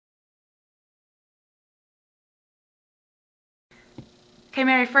Okay,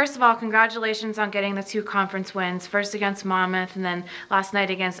 Mary, first of all, congratulations on getting the 2 conference wins, first against Monmouth and then last night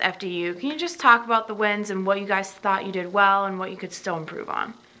against FDU. Can you just talk about the wins and what you guys thought you did well and what you could still improve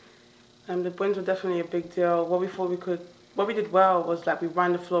on? The wins were definitely a big deal. What we did well was we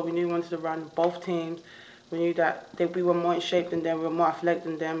ran the floor. We knew we wanted to run both teams. We knew that we were more in shape than them, we were more athletic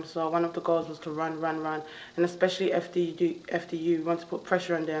than them. So one of the goals was to run, and especially FDU, we wanted to put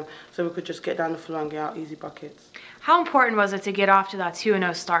pressure on them so we could just get down the floor and get out easy buckets. How important was it to get off to that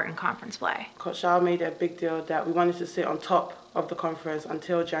 2-0 start in conference play? Coach Shao made it a big deal that we wanted to sit on top of the conference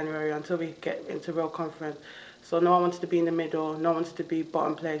until January, until we get into real conference. So no one wanted to be in the middle, no one wanted to be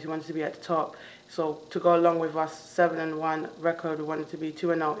bottom place, we wanted to be at the top. So to go along with us 7-1 record, we wanted to be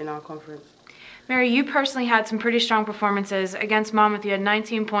 2-0 in our conference. Mary, you personally had some pretty strong performances. Against Monmouth, you had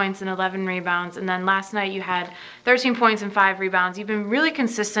 19 points and 11 rebounds, and then last night you had 13 points and 5 rebounds. You've been really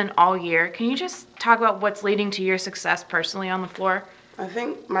consistent all year. Can you just talk about what's leading to your success personally on the floor? I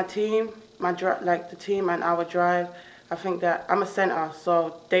think my team, the team and our drive, I think that I'm a center,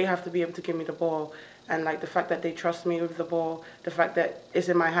 so they have to be able to give me the ball. And the fact that they trust me with the ball, the fact that it's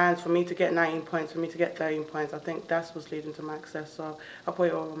in my hands for me to get 19 points, for me to get 13 points, I think that's what's leading to my success. So I put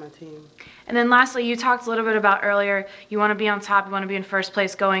it all on my team. And then lastly, you talked a little bit about earlier, you want to be on top, you want to be in first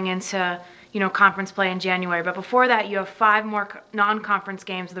place going into conference play in January. But before that, you have 5 more non-conference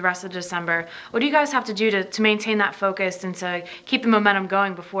games the rest of December. What do you guys have to do to maintain that focus and to keep the momentum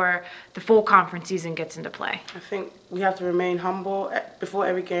going before the full conference season gets into play? I think we have to remain humble before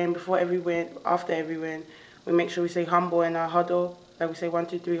every game, before every win, after every win. We make sure we stay humble in our huddle. We say 1,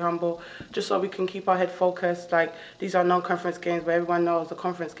 2, 3, humble, just so we can keep our head focused. These are non-conference games, but everyone knows the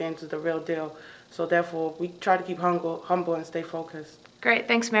conference games is the real deal. So therefore, we try to keep humble and stay focused. Great.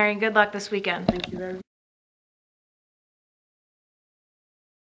 Thanks, Mary. Good luck this weekend. Thank you very much.